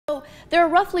There are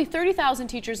roughly 30,000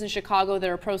 teachers in Chicago that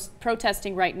are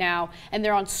protesting right now, and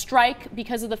they're on strike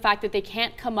because of the fact that they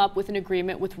can't come up with an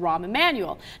agreement with Rahm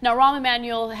Emanuel. Now, Rahm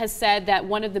Emanuel has said that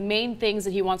one of the main things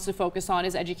that he wants to focus on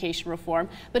is education reform,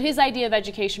 but his idea of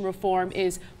education reform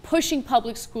is pushing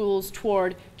public schools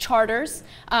toward charters,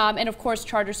 and of course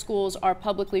charter schools are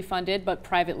publicly funded but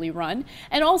privately run.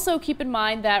 And also keep in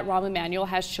mind that Rahm Emanuel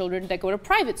has children that go to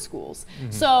private schools.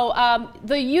 So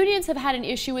the unions have had an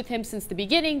issue with him since the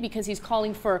beginning because he's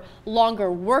calling for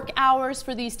longer work hours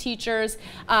for these teachers.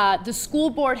 The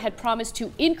school board had promised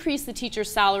to increase the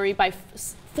teacher's salary by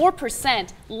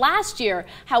 4% last year.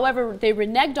 However, they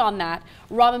reneged on that.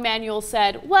 Rahm Emanuel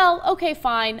said, well, okay,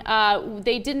 fine.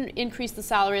 They didn't increase the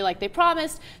salary like they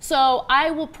promised, so I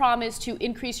will promise to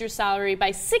increase your salary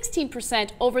by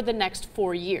 16% over the next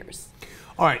 4 years.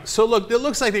 All right, so look, it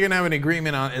looks like they're going to have an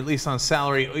agreement on, at least on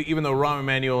salary, even though Rahm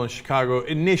Emanuel in Chicago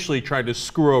initially tried to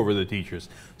screw over the teachers.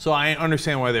 So I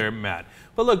understand why they're mad.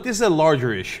 But look, this is a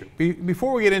larger issue.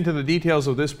 Before we get into the details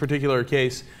of this particular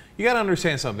case, you got to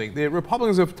understand something. The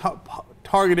Republicans have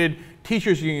targeted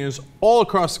teachers' unions all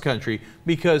across the country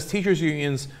because teachers'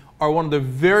 unions are one of the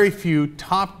very few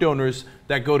top donors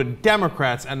that go to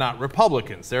Democrats and not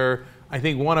Republicans. They're, I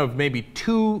think, one of maybe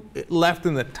 2 left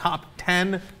in the top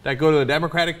 10 that go to the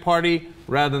Democratic Party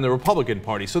rather than the Republican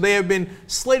Party. So they have been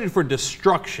slated for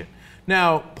destruction.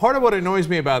 Now, part of what annoys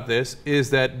me about this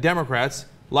is that Democrats,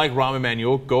 like Rahm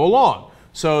Emanuel, go along.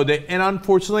 So they, and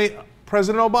unfortunately,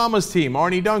 President Obama's team,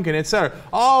 Arnie Duncan, etc.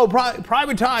 Oh,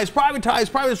 privatize,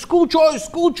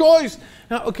 school choice.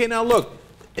 Now, okay, now look,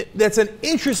 that's an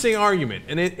interesting argument,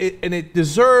 and it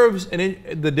deserves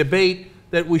the debate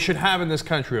that we should have in this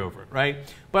country over it, right?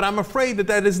 But I'm afraid that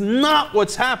that is not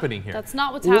what's happening here. That's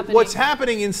not what's happening. What's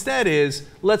happening instead is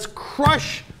let's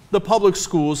crush the public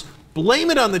schools,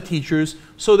 blame it on the teachers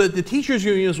so that the teachers'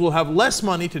 unions will have less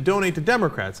money to donate to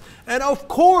Democrats. And of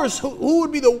course, who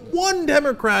would be the one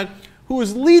Democrat who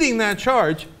is leading that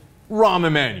charge? Rahm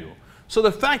Emanuel. So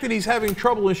the fact that he's having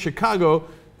trouble in Chicago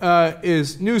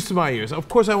is news to my ears. Of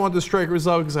course, I want the strike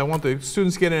resolved because I want the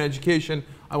students to get an education.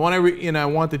 I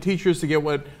want the teachers to get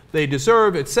what they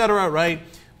deserve, etc. Right?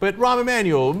 But Rahm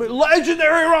Emanuel,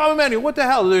 legendary Rahm Emanuel, what the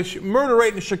hell? The murder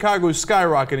rate in Chicago is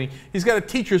skyrocketing. He's got a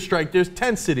teacher strike. There's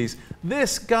 10 cities.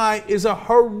 This guy is a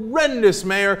horrendous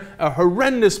mayor, a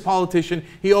horrendous politician.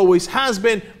 He always has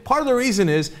been. Part of the reason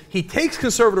is he takes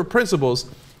conservative principles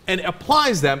and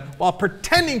applies them while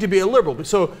pretending to be a liberal.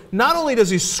 So not only does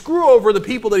he screw over the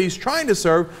people that he's trying to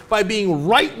serve by being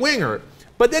right-winger,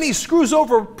 but then he screws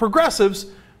over progressives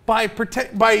by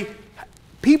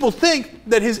people think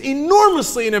that his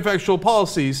enormously ineffectual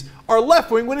policies are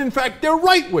left-wing when in fact they're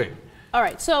right-wing. All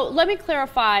right, so let me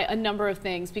clarify a number of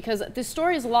things because this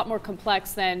story is a lot more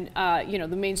complex than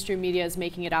the mainstream media is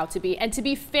making it out to be. And to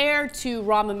be fair to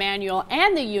Rahm Emanuel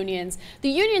and the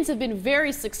unions have been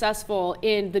very successful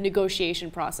in the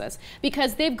negotiation process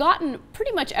because they've gotten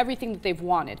pretty much everything that they've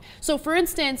wanted. So for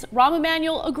instance, Rahm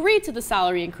Emanuel agreed to the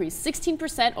salary increase,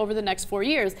 16% over the next 4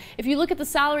 years. If you look at the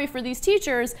salary for these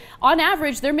teachers, on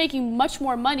average, they're making much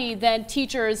more money than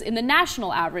teachers in the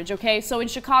national average, okay? So in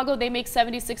Chicago, they make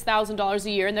 $76,000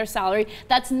 a year in their salary.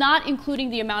 That's not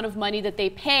including the amount of money that they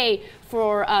pay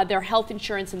for their health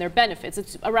insurance and their benefits.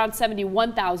 It's around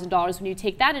 $71,000 when you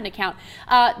take that into account.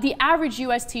 The average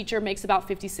U.S. teacher makes about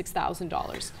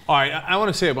 $56,000. All right, I want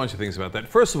to say a bunch of things about that.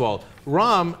 First of all,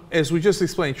 Rahm, as we just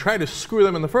explained, tried to screw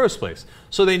them in the first place.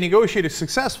 So they negotiated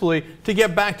successfully to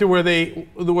get back to where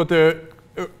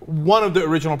one of the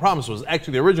original promises was.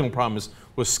 Actually, the original promise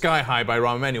was sky high by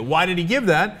Rahm Emanuel. Why did he give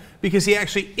that? Because he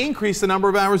actually increased the number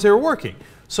of hours they were working.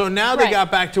 So now they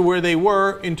got back to where they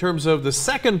were in terms of the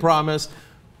second promise,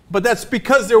 but that's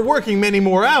because they're working many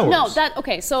more hours. No,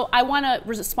 okay, so I want to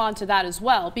respond to that as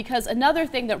well, because another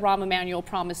thing that Rahm Emanuel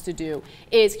promised to do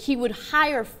is he would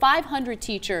hire 500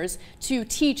 teachers to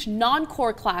teach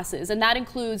non-core classes, and that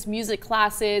includes music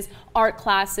classes, art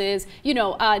classes,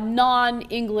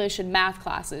 non-English and math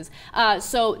classes.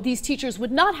 So these teachers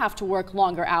would not have to work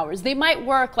longer hours. They might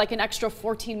work like an extra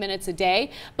 14 minutes a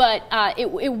day, but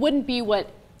it wouldn't be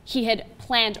what he had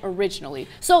planned originally.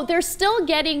 So they're still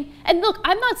getting, and look,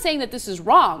 I'm not saying that this is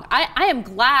wrong. I am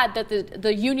glad that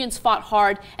the unions fought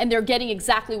hard and they're getting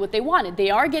exactly what they wanted. They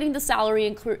are getting the salary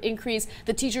increase.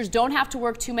 The teachers don't have to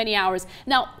work too many hours.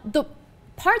 Now, the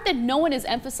part that no one is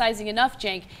emphasizing enough,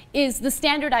 Cenk, is the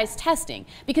standardized testing,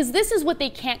 because this is what they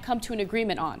can't come to an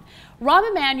agreement on. Rahm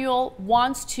Emanuel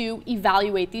wants to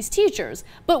evaluate these teachers.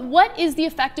 But what is the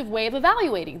effective way of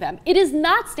evaluating them? It is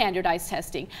not standardized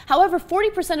testing. However,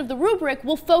 40% of the rubric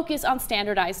will focus on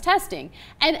standardized testing.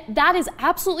 And that is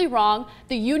absolutely wrong.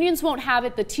 The unions won't have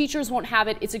it. The teachers won't have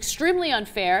it. It's extremely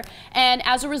unfair. And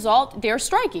as a result, they're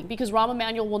striking because Rahm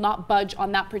Emanuel will not budge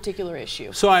on that particular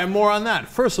issue. So I have more on that.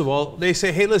 First of all, they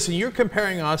say, hey, listen, you're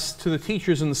comparing us to the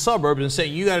teachers in the suburbs and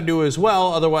saying you got to do it as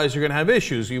well, otherwise you're going to have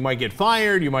issues. You might get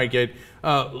fired, you might get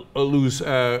lose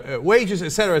wages, et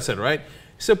cetera, right?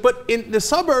 So, but in the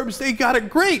suburbs, they got it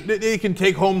great. They can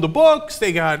take home the books.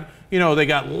 They got, they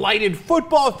got lighted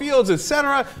football fields, et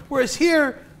cetera. Whereas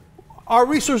here, our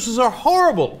resources are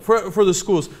horrible for the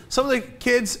schools. Some of the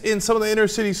kids in some of the inner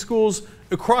city schools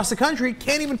across the country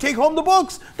can't even take home the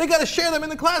books. They got to share them in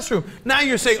the classroom. Now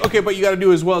you're saying, okay, but you got to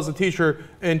do as well as a teacher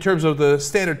in terms of the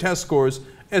standard test scores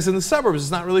as in the suburbs.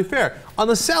 It's not really fair. On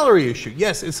the salary issue,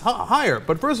 yes, it's higher.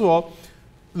 But first of all,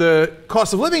 the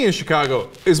cost of living in Chicago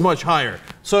is much higher.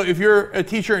 So if you're a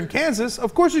teacher in Kansas,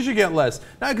 of course you should get less.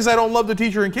 Not because I don't love the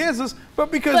teacher in Kansas,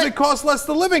 but because it costs less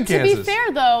to live in Kansas. To be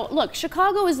fair, though, look,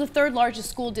 Chicago is the third largest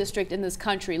school district in this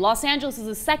country. Los Angeles is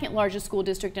the second largest school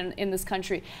district in this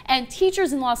country. And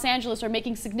teachers in Los Angeles are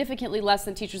making significantly less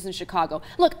than teachers in Chicago.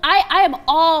 Look, I am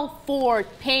all for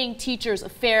paying teachers a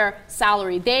fair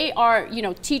salary. They are,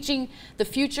 teaching the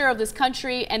future of this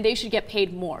country, and they should get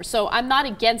paid more. So I'm not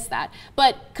against that.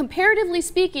 But comparatively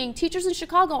speaking, teachers in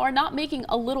Chicago are not making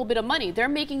a little bit of money. They're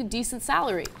making a decent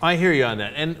salary. I hear you on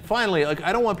that. And finally,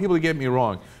 I don't want people to get me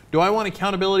wrong. Do I want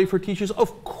accountability for teachers?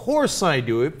 Of course I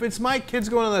do. If it's my kids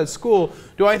going to that school,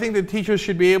 do I think that teachers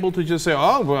should be able to just say,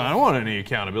 oh, well, I don't want any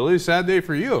accountability. Sad day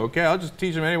for you. Okay, I'll just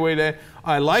teach them any way that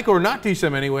I like or not teach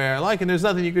them any way I like, and there's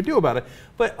nothing you could do about it.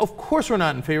 But of course we're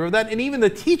not in favor of that, and even the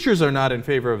teachers are not in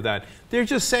favor of that. They're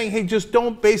just saying, hey, just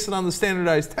don't base it on the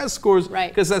standardized test scores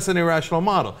because that's an irrational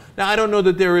model. Now, I don't know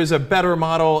that there is a better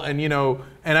model, and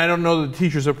and I don't know that the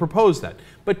teachers have proposed that.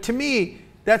 But to me,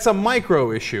 that's a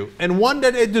micro issue, and one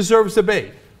that it deserves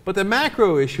debate. But the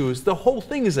macro issue is the whole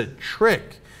thing is a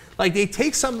trick. Like, they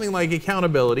take something like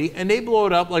accountability and they blow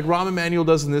it up like Rahm Emanuel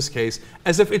does in this case,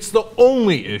 as if it's the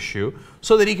only issue,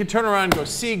 so that he can turn around and go,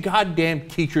 see, goddamn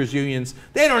teachers unions,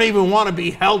 they don't even want to be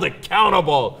held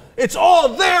accountable. It's all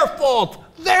their fault,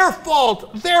 their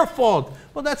fault, their fault.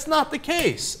 Well, that's not the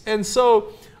case. And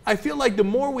so I feel like the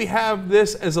more we have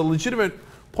this as a legitimate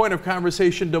point of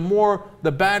conversation, the more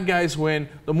the bad guys win,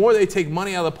 the more they take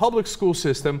money out of the public school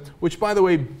system, which, by the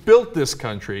way, built this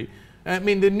country. I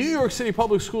mean, the New York City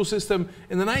public school system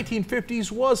in the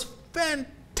 1950s was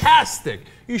fantastic.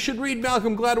 You should read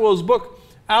Malcolm Gladwell's book,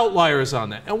 Outliers,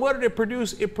 on that. And what did it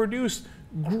produce? It produced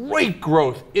great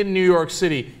growth in New York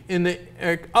City in the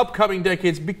upcoming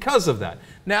decades because of that.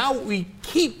 Now we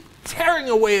keep tearing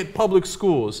away at public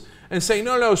schools and saying,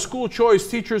 no, school choice,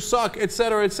 teachers suck, et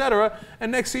cetera, et cetera.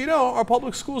 And next thing you know, our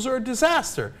public schools are a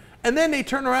disaster. And then they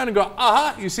turn around and go,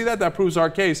 aha, you see that? That proves our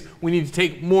case. We need to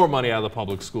take more money out of the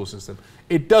public school system.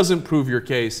 It doesn't prove your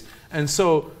case. And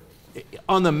so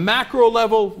on the macro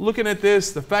level, looking at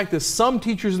this, the fact that some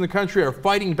teachers in the country are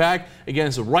fighting back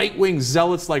against right-wing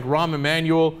zealots like Rahm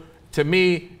Emanuel, to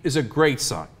me, is a great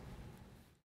sign.